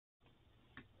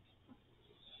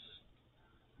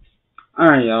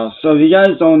Alright, y'all. So if you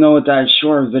guys don't know what that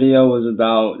short video was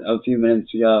about a few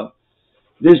minutes ago,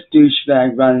 this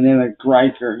douchebag by the name of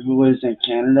Gryker, who lives in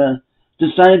Canada,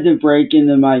 decided to break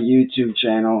into my YouTube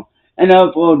channel and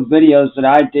upload videos that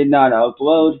I did not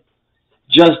upload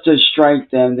just to strike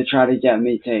them to try to get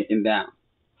me taken down.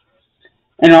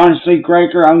 And honestly,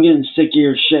 Gryker, I'm getting sick of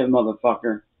your shit,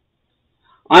 motherfucker.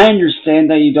 I understand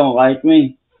that you don't like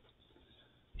me,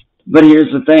 but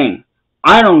here's the thing.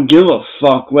 I don't give a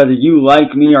fuck whether you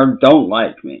like me or don't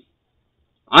like me.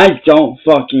 I don't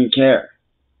fucking care.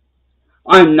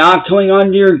 I'm not coming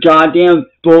onto your goddamn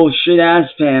bullshit ass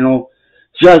panel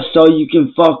just so you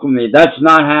can fuck with me. That's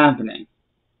not happening.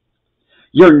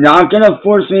 You're not gonna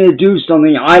force me to do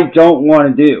something I don't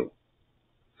want to do.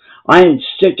 I am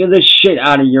sick of the shit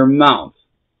out of your mouth.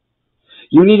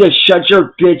 You need to shut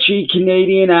your bitchy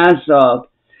Canadian ass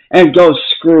up and go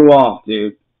screw off,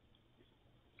 dude.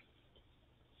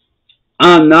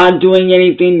 I'm not doing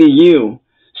anything to you,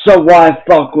 so why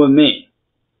fuck with me?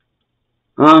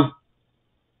 Huh?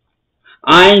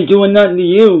 I ain't doing nothing to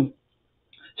you,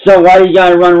 so why you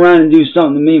gotta run around and do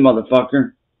something to me,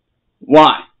 motherfucker?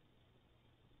 Why?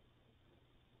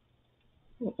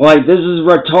 Like, this is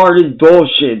retarded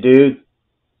bullshit, dude.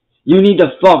 You need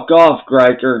to fuck off,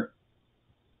 Gryker.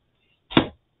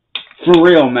 For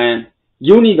real, man.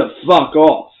 You need to fuck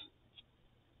off.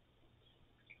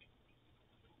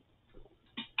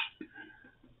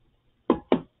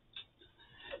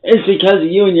 It's because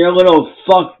of you and your little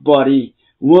fuck buddy,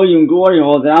 William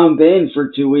Gloryhole, that I'm banned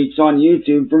for 2 weeks on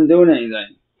YouTube from doing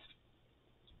anything.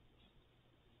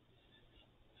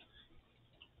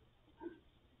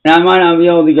 And I might not be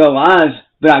able to go live,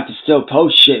 but I can still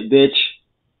post shit, bitch.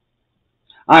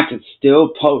 I can still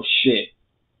post shit.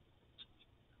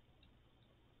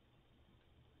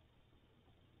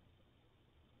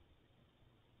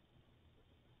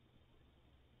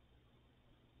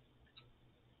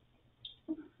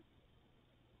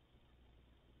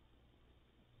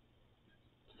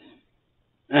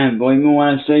 And believe me when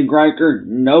I say, Gryker,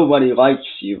 nobody likes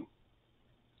you.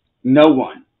 No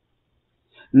one.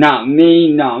 Not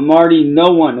me, not Marty,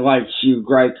 no one likes you,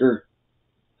 Gryker.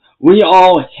 We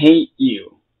all hate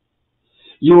you.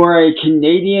 You are a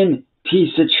Canadian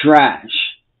piece of trash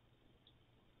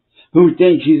who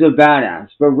thinks he's a badass,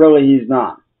 but really he's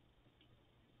not.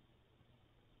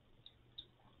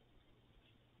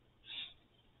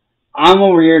 I'm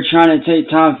over here trying to take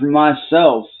time for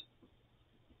myself.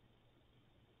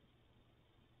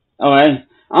 Okay?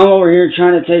 I'm over here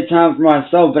trying to take time for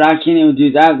myself, but I can't even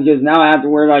do that because now I have to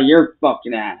worry about your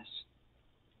fucking ass.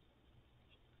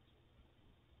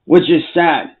 Which is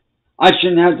sad. I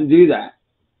shouldn't have to do that.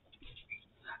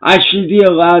 I should be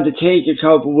allowed to take a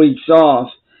couple weeks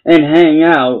off and hang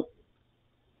out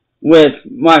with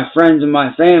my friends and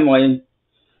my family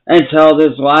until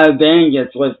this live ban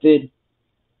gets lifted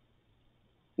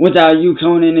without you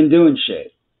coming in and doing shit.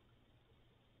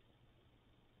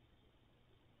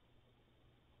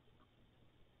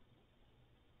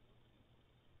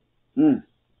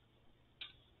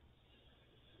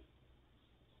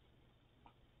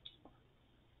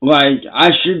 Like,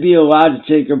 I should be allowed to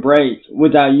take a break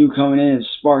without you coming in and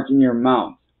sparking your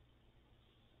mouth.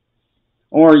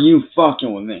 Or you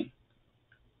fucking with me.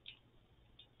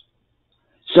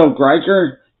 So,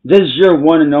 Gryker, this is your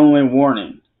one and only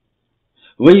warning.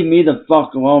 Leave me the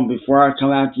fuck alone before I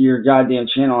come after your goddamn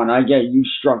channel and I get you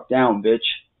struck down, bitch.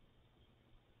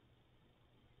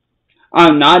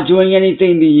 I'm not doing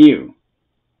anything to you.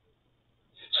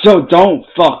 So don't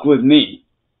fuck with me.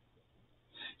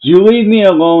 You leave me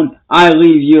alone, I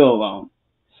leave you alone.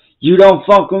 You don't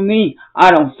fuck with me,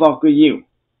 I don't fuck with you.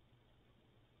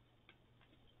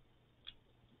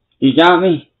 You got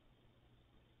me?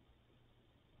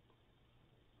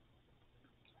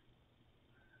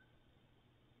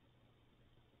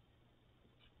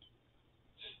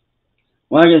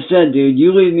 Like I said, dude,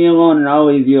 you leave me alone and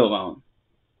I'll leave you alone.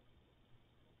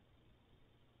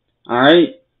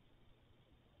 Alright?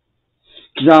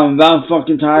 Because I'm about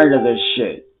fucking tired of this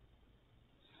shit.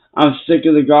 I'm sick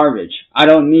of the garbage. I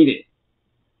don't need it.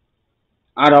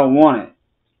 I don't want it.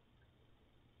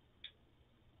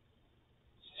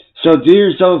 So do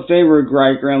yourself a favor,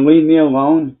 Gryker, and leave me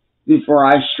alone before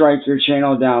I strike your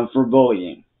channel down for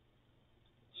bullying.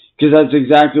 Because that's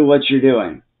exactly what you're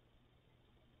doing.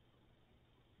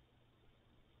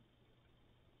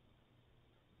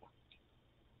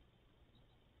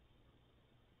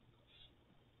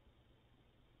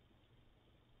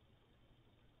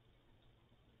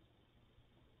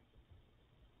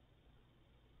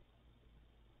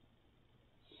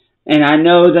 And I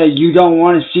know that you don't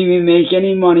want to see me make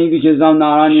any money because I'm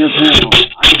not on your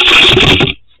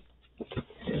panel.